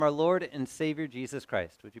Our Lord and Savior Jesus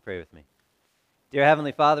Christ. Would you pray with me? Dear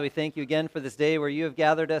Heavenly Father, we thank you again for this day where you have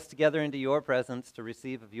gathered us together into your presence to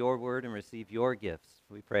receive of your word and receive your gifts.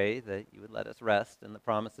 We pray that you would let us rest in the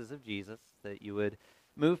promises of Jesus, that you would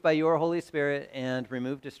move by your Holy Spirit and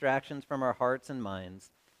remove distractions from our hearts and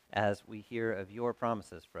minds as we hear of your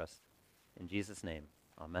promises for us. In Jesus' name,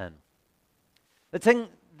 amen.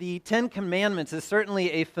 The Ten Commandments is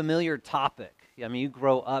certainly a familiar topic. I mean, you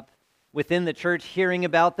grow up within the church hearing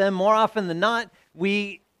about them. More often than not,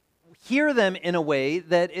 we hear them in a way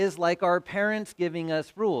that is like our parents giving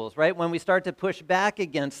us rules, right? When we start to push back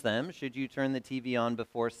against them, should you turn the TV on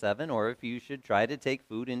before 7, or if you should try to take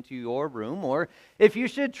food into your room, or if you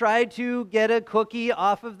should try to get a cookie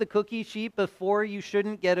off of the cookie sheet before you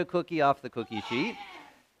shouldn't get a cookie off the cookie sheet,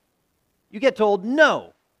 you get told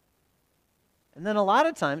no. And then a lot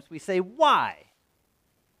of times we say, why?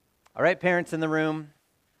 All right, parents in the room,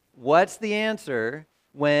 what's the answer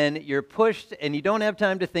when you're pushed and you don't have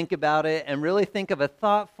time to think about it and really think of a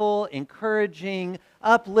thoughtful, encouraging,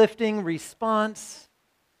 uplifting response?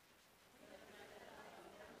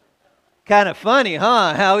 Kind of funny,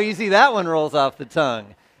 huh? How easy that one rolls off the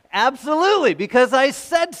tongue. Absolutely, because I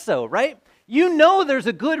said so, right? You know there's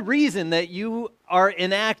a good reason that you are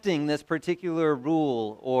enacting this particular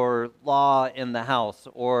rule or law in the house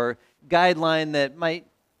or guideline that might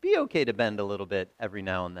be okay to bend a little bit every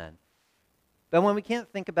now and then. But when we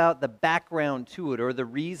can't think about the background to it or the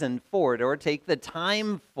reason for it or take the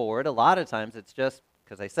time for it, a lot of times it's just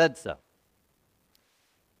because I said so.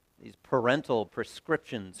 These parental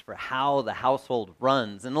prescriptions for how the household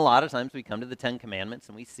runs, and a lot of times we come to the Ten Commandments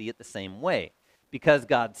and we see it the same way because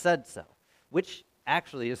God said so, which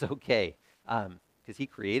actually is okay because He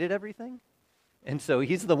created everything. And so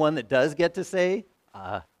He's the one that does get to say,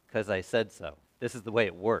 because I said so. This is the way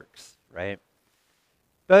it works, right?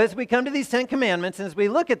 But as we come to these Ten Commandments, and as we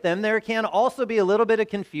look at them, there can also be a little bit of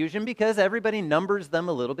confusion because everybody numbers them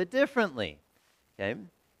a little bit differently, okay?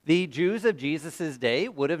 The Jews of Jesus' day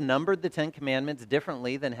would have numbered the Ten Commandments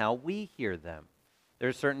differently than how we hear them.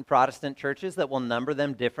 There's certain Protestant churches that will number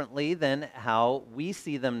them differently than how we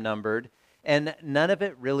see them numbered, and none of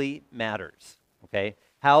it really matters, okay?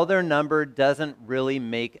 How they're numbered doesn't really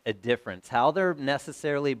make a difference. How they're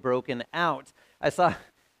necessarily broken out. I saw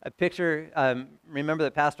a picture, remember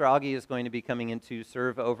that Pastor Augie is going to be coming in to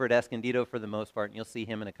serve over at Escondido for the most part, and you'll see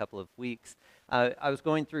him in a couple of weeks. I was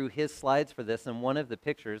going through his slides for this, and one of the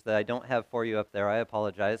pictures that I don't have for you up there, I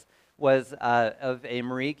apologize, was of a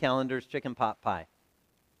Marie Callender's chicken pot pie,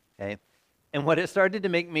 okay? And what it started to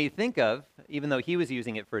make me think of, even though he was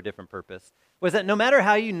using it for a different purpose, was that no matter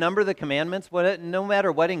how you number the commandments, no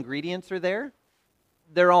matter what ingredients are there,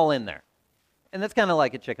 they're all in there. And that's kind of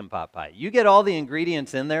like a chicken pot pie. You get all the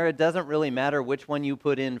ingredients in there. It doesn't really matter which one you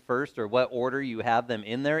put in first or what order you have them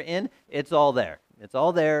in there in. It's all there. It's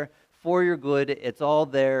all there for your good. It's all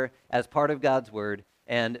there as part of God's Word.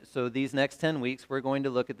 And so these next 10 weeks, we're going to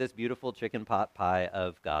look at this beautiful chicken pot pie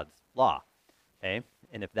of God's law. Okay?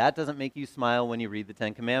 And if that doesn't make you smile when you read the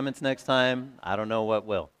Ten Commandments next time, I don't know what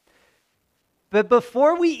will. But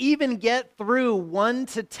before we even get through 1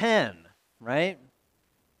 to 10, right?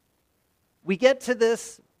 We get to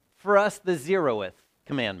this, for us, the Zeroeth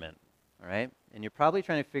Commandment, all right? And you're probably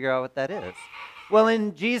trying to figure out what that is. Well,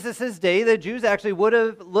 in Jesus' day, the Jews actually would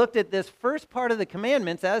have looked at this first part of the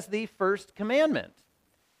commandments as the first commandment.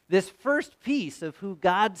 This first piece of who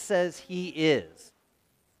God says He is.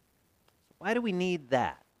 Why do we need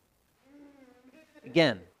that?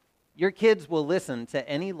 Again, your kids will listen to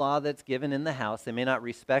any law that's given in the house. They may not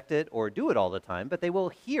respect it or do it all the time, but they will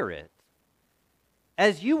hear it.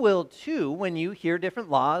 As you will too when you hear different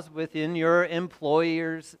laws within your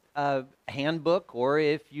employer's handbook, or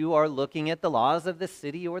if you are looking at the laws of the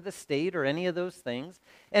city or the state or any of those things.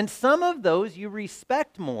 And some of those you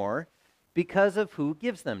respect more because of who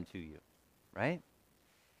gives them to you, right?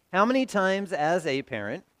 How many times as a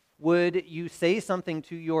parent would you say something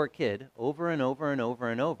to your kid over and over and over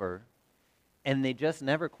and over, and they just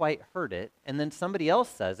never quite heard it, and then somebody else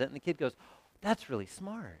says it, and the kid goes, that's really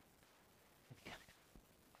smart.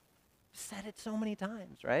 Said it so many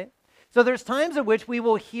times, right? So there's times at which we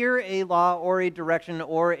will hear a law or a direction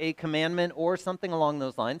or a commandment or something along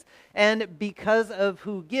those lines, and because of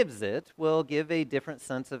who gives it, will give a different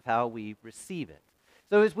sense of how we receive it.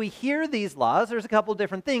 So as we hear these laws, there's a couple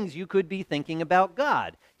different things you could be thinking about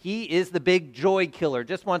God. He is the big joy killer,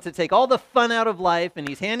 just wants to take all the fun out of life, and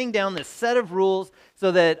He's handing down this set of rules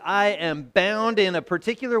so that I am bound in a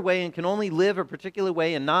particular way and can only live a particular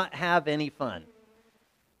way and not have any fun.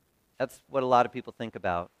 That's what a lot of people think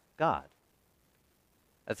about God.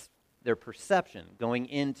 That's their perception going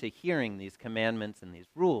into hearing these commandments and these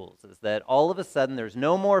rules is that all of a sudden there's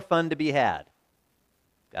no more fun to be had.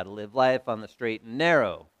 Got to live life on the straight and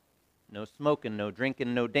narrow. No smoking, no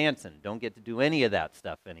drinking, no dancing. Don't get to do any of that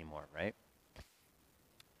stuff anymore, right?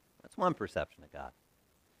 That's one perception of God.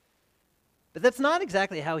 But that's not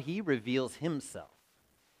exactly how he reveals himself.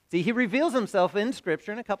 See, he reveals himself in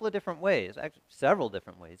Scripture in a couple of different ways, actually several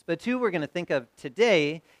different ways, but two we're going to think of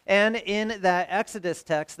today, and in that Exodus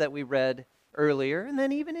text that we read earlier, and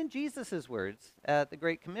then even in Jesus' words at the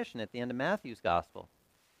Great Commission at the end of Matthew's Gospel.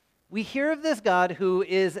 We hear of this God who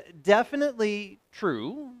is definitely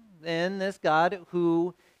true, and this God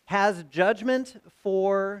who has judgment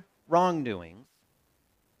for wrongdoings,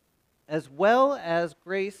 as well as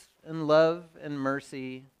grace and love and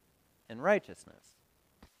mercy and righteousness.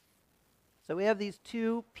 So we have these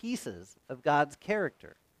two pieces of God's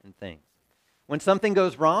character and things. When something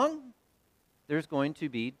goes wrong, there's going to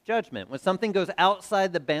be judgment. When something goes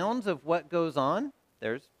outside the bounds of what goes on,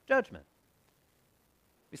 there's judgment.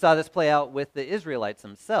 We saw this play out with the Israelites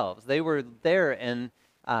themselves. They were there, and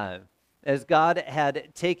as God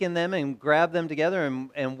had taken them and grabbed them together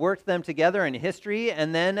and worked them together in history,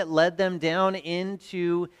 and then led them down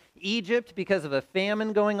into Egypt because of a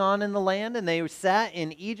famine going on in the land, and they sat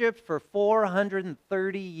in Egypt for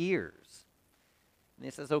 430 years. And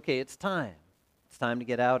he says, okay, it's time. It's time to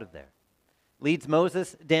get out of there. Leads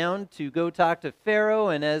Moses down to go talk to Pharaoh,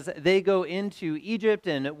 and as they go into Egypt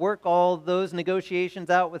and work all those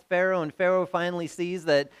negotiations out with Pharaoh, and Pharaoh finally sees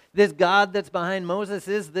that this God that's behind Moses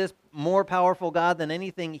is this more powerful God than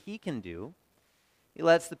anything he can do, he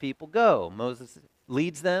lets the people go. Moses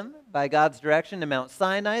leads them by God's direction to Mount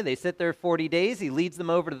Sinai. They sit there 40 days. He leads them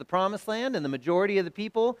over to the Promised Land, and the majority of the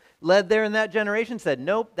people led there in that generation said,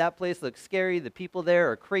 nope, that place looks scary. The people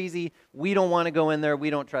there are crazy. We don't want to go in there.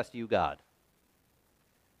 We don't trust you, God.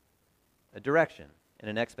 A direction and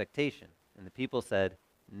an expectation. And the people said,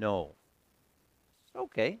 no.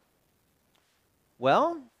 Okay.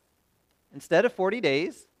 Well, instead of 40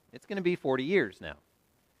 days, it's going to be 40 years now.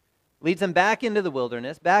 Leads them back into the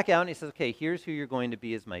wilderness, back out, and he says, okay, here's who you're going to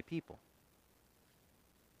be as my people.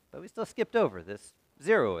 But we still skipped over this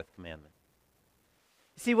Zeroeth Commandment.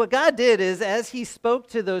 See, what God did is, as he spoke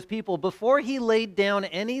to those people, before he laid down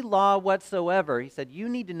any law whatsoever, he said, you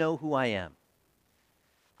need to know who I am.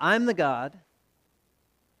 I'm the God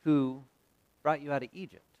who brought you out of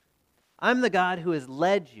Egypt. I'm the God who has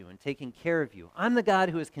led you and taken care of you. I'm the God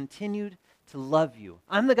who has continued to love you.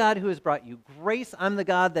 I'm the God who has brought you grace. I'm the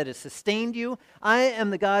God that has sustained you. I am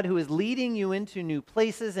the God who is leading you into new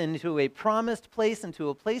places, into a promised place, into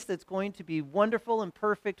a place that's going to be wonderful and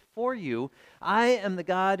perfect for you. I am the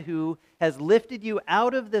God who has lifted you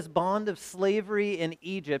out of this bond of slavery in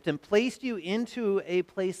Egypt and placed you into a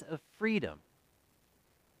place of freedom.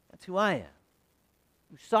 That's who I am.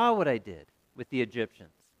 You saw what I did with the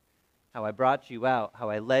Egyptians. How I brought you out, how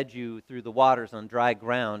I led you through the waters on dry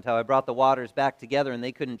ground, how I brought the waters back together and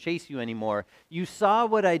they couldn't chase you anymore. You saw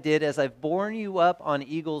what I did as I've borne you up on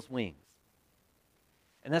eagle's wings.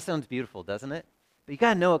 And that sounds beautiful, doesn't it? But you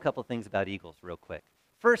got to know a couple things about eagles real quick.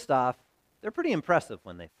 First off, they're pretty impressive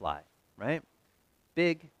when they fly, right?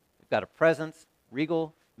 Big, they've got a presence,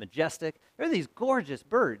 regal, majestic. They're these gorgeous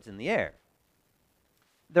birds in the air.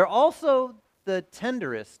 They're also the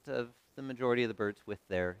tenderest of the majority of the birds with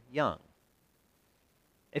their young.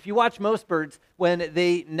 If you watch most birds, when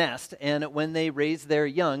they nest and when they raise their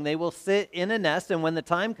young, they will sit in a nest, and when the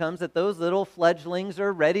time comes that those little fledglings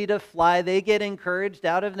are ready to fly, they get encouraged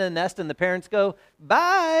out of the nest, and the parents go,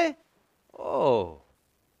 bye! Oh,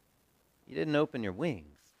 you didn't open your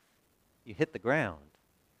wings. You hit the ground.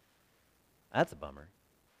 That's a bummer.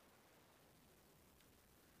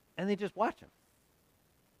 And they just watch them.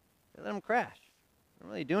 They let them crash. They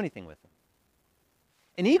don't really do anything with them.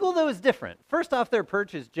 An eagle, though, is different. First off, their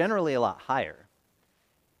perch is generally a lot higher.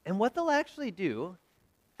 And what they'll actually do,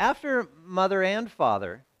 after mother and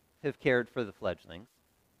father have cared for the fledglings,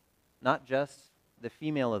 not just the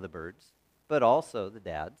female of the birds, but also the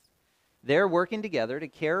dads, they're working together to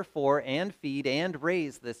care for and feed and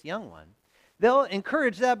raise this young one. They'll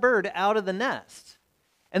encourage that bird out of the nest.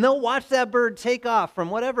 And they'll watch that bird take off from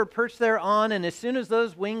whatever perch they're on, and as soon as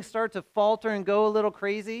those wings start to falter and go a little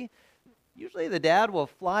crazy, usually the dad will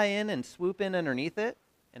fly in and swoop in underneath it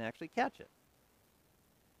and actually catch it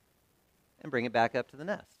and bring it back up to the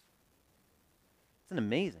nest. It's an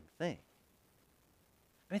amazing thing.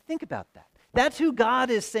 I mean, think about that. That's who God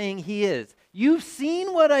is saying he is. You've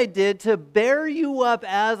seen what I did to bear you up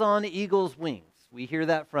as on eagle's wings. We hear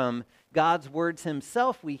that from God's words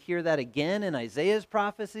himself. We hear that again in Isaiah's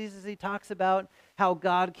prophecies as he talks about how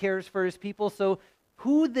God cares for his people. So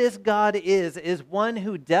who this God is one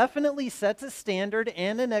who definitely sets a standard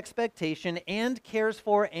and an expectation and cares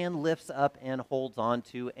for and lifts up and holds on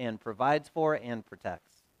to and provides for and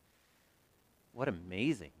protects. What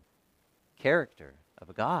amazing character of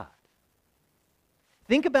a God.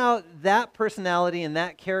 Think about that personality and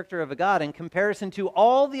that character of a God in comparison to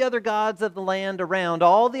all the other gods of the land around,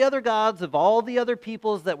 all the other gods of all the other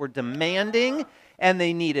peoples that were demanding, and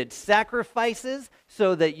they needed sacrifices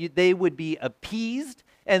so that they would be appeased,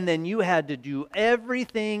 and then you had to do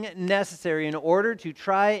everything necessary in order to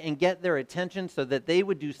try and get their attention so that they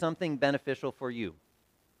would do something beneficial for you.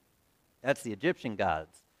 That's the Egyptian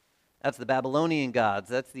gods. That's the Babylonian gods.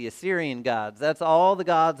 That's the Assyrian gods. That's all the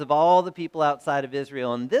gods of all the people outside of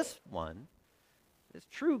Israel. And this one, this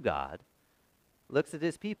true God, looks at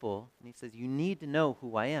his people and he says, you need to know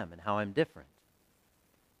who I am and how I'm different.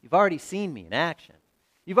 You've already seen me in action.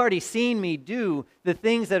 You've already seen me do the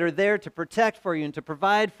things that are there to protect for you and to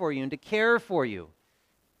provide for you and to care for you.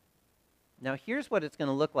 Now here's what it's going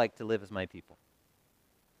to look like to live as my people.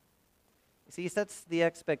 You see, he sets the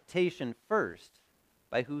expectation first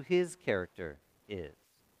by who his character is,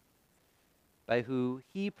 by who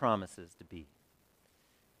he promises to be.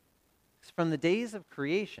 From the days of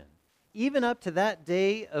creation, even up to that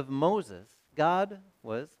day of Moses, God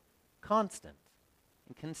was constant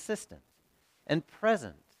and consistent and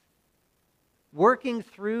present. Working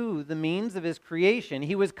through the means of his creation,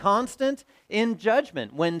 he was constant in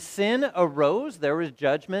judgment. When sin arose, there was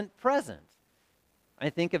judgment present. I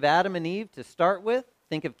think of Adam and Eve to start with.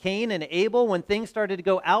 Think of Cain and Abel when things started to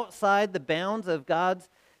go outside the bounds of God's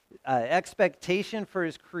expectation for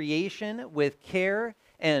his creation with care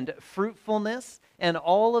and fruitfulness and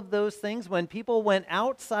all of those things. When people went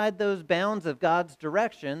outside those bounds of God's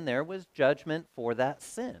direction, there was judgment for that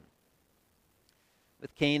sin.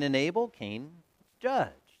 With Cain and Abel, Cain was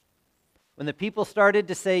judged. When the people started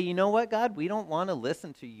to say, you know what, God, we don't want to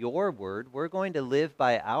listen to your word. We're going to live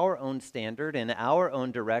by our own standard and our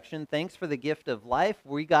own direction. Thanks for the gift of life.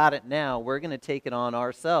 We got it now. We're going to take it on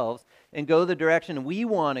ourselves and go the direction we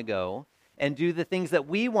want to go and do the things that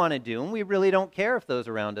we want to do. And we really don't care if those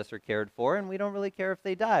around us are cared for, and we don't really care if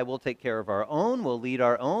they die. We'll take care of our own. We'll lead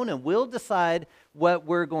our own, and we'll decide what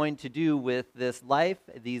we're going to do with this life,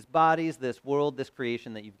 these bodies, this world, this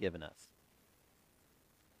creation that you've given us.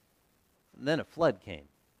 And then a flood came.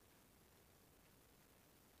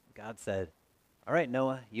 God said, all right,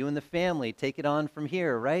 Noah, you and the family, take it on from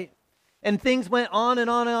here, right? And things went on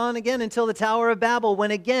and on and on again until the Tower of Babel,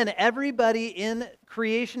 when again, everybody in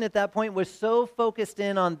creation at that point was so focused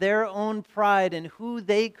in on their own pride and who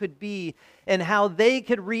they could be and how they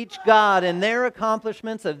could reach God and their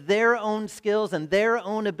accomplishments of their own skills and their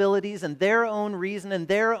own abilities and their own reason and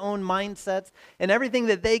their own mindsets and everything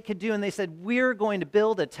that they could do. And they said, we're going to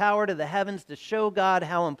build a tower to the heavens to show God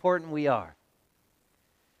how important we are.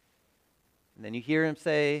 And then you hear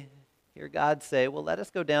God say, well, let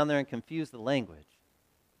us go down there and confuse the language.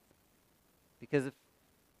 Because if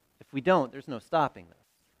we don't, there's no stopping this.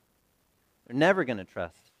 They're never going to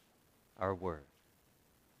trust our word.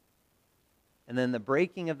 And then the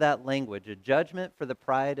breaking of that language, a judgment for the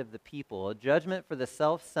pride of the people, a judgment for the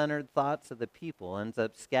self-centered thoughts of the people, ends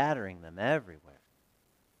up scattering them everywhere.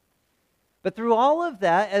 But through all of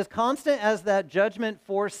that, as constant as that judgment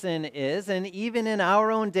for sin is, and even in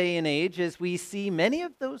our own day and age, as we see many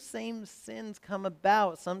of those same sins come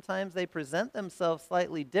about, sometimes they present themselves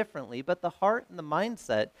slightly differently, but the heart and the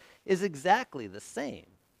mindset is exactly the same.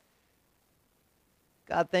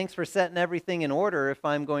 God, thanks for setting everything in order if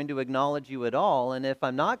I'm going to acknowledge you at all, and if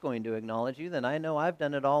I'm not going to acknowledge you, then I know I've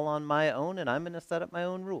done it all on my own, and I'm going to set up my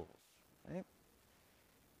own rules. Right?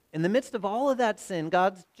 In the midst of all of that sin,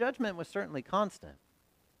 God's judgment was certainly constant.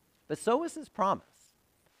 But so was his promise.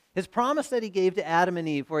 His promise that he gave to Adam and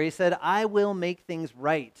Eve, where he said, I will make things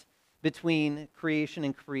right between creation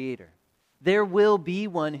and creator. There will be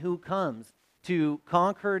one who comes to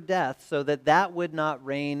conquer death so that that would not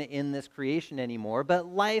reign in this creation anymore, but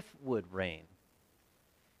life would reign.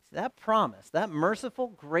 That promise, that merciful,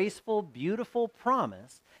 graceful, beautiful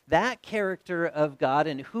promise, that character of God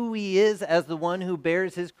and who he is as the one who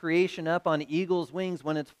bears his creation up on eagle's wings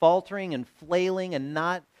when it's faltering and flailing and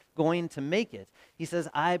not going to make it. He says,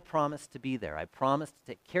 I promise to be there. I promise to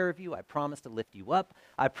take care of you. I promise to lift you up.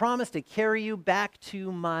 I promise to carry you back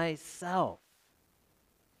to myself.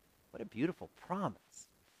 What a beautiful promise.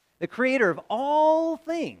 The creator of all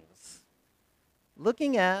things,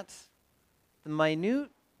 looking at the minute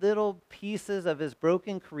little pieces of his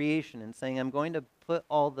broken creation and saying, I'm going to put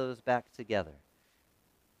all those back together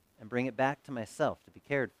and bring it back to myself to be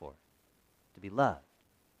cared for, to be loved.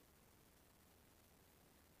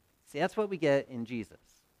 See, that's what we get in Jesus.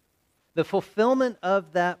 The fulfillment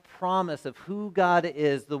of that promise of who God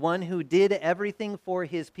is, the one who did everything for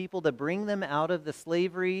his people to bring them out of the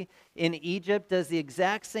slavery in Egypt, does the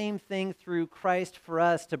exact same thing through Christ for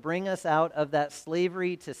us to bring us out of that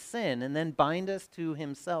slavery to sin and then bind us to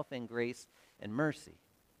himself in grace and mercy.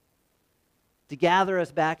 To gather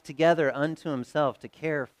us back together unto himself, to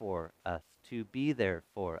care for us, to be there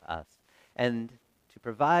for us, and to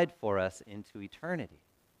provide for us into eternity.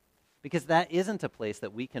 Because that isn't a place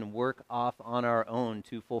that we can work off on our own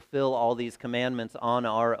to fulfill all these commandments on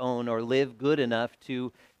our own or live good enough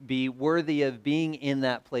to be worthy of being in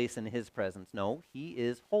that place in his presence. No, he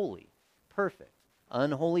is holy, perfect.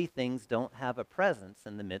 Unholy things don't have a presence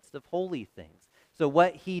in the midst of holy things. So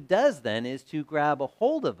what he does then is to grab a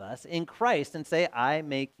hold of us in Christ and say, I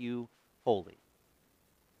make you holy.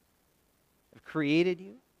 I've created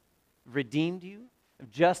you, redeemed you,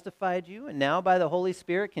 justified you, and now by the Holy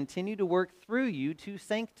Spirit continue to work through you to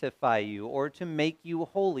sanctify you or to make you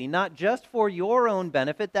holy, not just for your own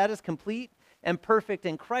benefit, that is complete and perfect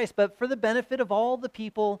in Christ, but for the benefit of all the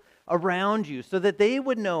people around you, so that they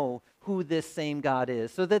would know who this same God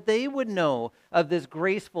is, so that they would know of this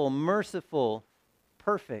graceful, merciful,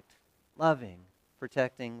 perfect, loving,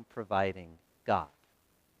 protecting, providing God.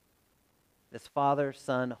 This Father,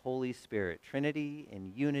 Son, Holy Spirit, Trinity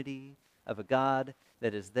in unity of a God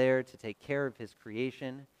that is there to take care of his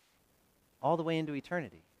creation all the way into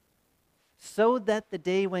eternity. So that the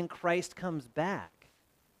day when Christ comes back,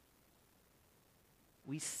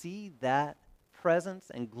 we see that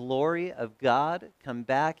presence and glory of God come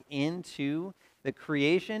back into the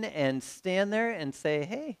creation and stand there and say,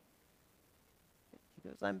 hey, he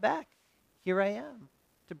goes, I'm back. Here I am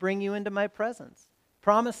to bring you into my presence.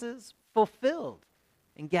 Promises fulfilled,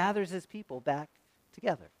 and gathers his people back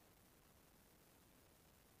together.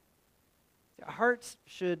 Our hearts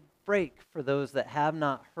should break for those that have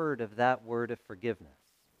not heard of that word of forgiveness.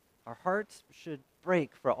 Our hearts should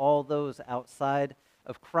break for all those outside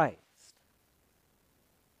of Christ,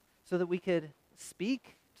 so that we could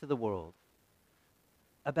speak to the world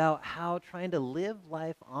about how trying to live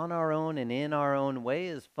life on our own and in our own way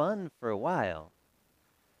is fun for a while,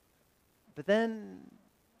 but then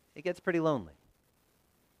it gets pretty lonely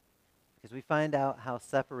because we find out how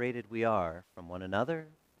separated we are from one another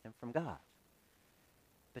and from God.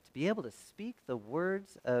 But to be able to speak the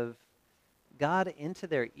words of God into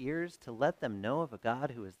their ears, to let them know of a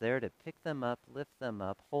God who is there to pick them up, lift them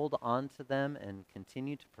up, hold on to them, and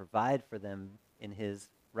continue to provide for them in his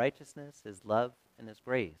righteousness, his love, and his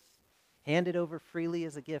grace, handed over freely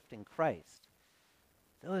as a gift in Christ.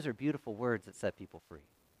 Those are beautiful words that set people free.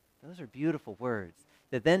 Those are beautiful words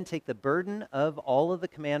that then take the burden of all of the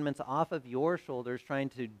commandments off of your shoulders, trying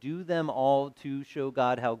to do them all to show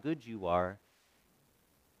God how good you are.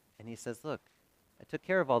 And he says, look, I took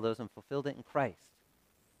care of all those and fulfilled it in Christ.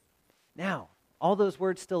 Now, all those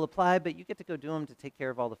words still apply, but you get to go do them to take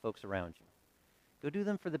care of all the folks around you. Go do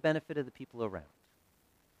them for the benefit of the people around.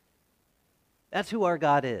 That's who our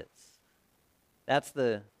God is. That's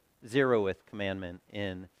the Zeroeth Commandment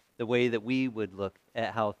in the way that we would look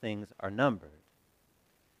at how things are numbered.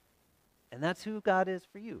 And that's who God is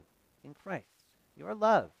for you in Christ. You're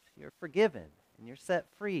loved, you're forgiven, and you're set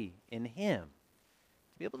free in him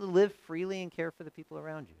to be able to live freely and care for the people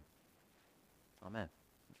around you. Amen.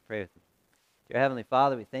 Let's pray with me. Dear Heavenly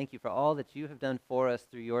Father, we thank you for all that you have done for us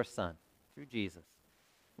through your Son, through Jesus.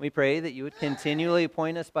 We pray that you would continually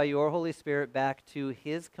point us by your Holy Spirit back to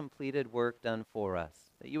his completed work done for us,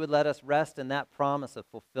 that you would let us rest in that promise of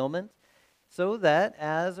fulfillment, so that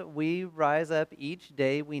as we rise up each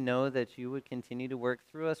day, we know that you would continue to work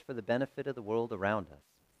through us for the benefit of the world around us.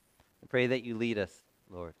 We pray that you lead us,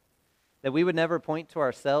 Lord, that we would never point to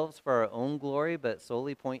ourselves for our own glory, but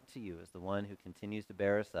solely point to you as the one who continues to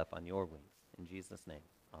bear us up on your wings. In Jesus' name,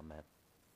 amen.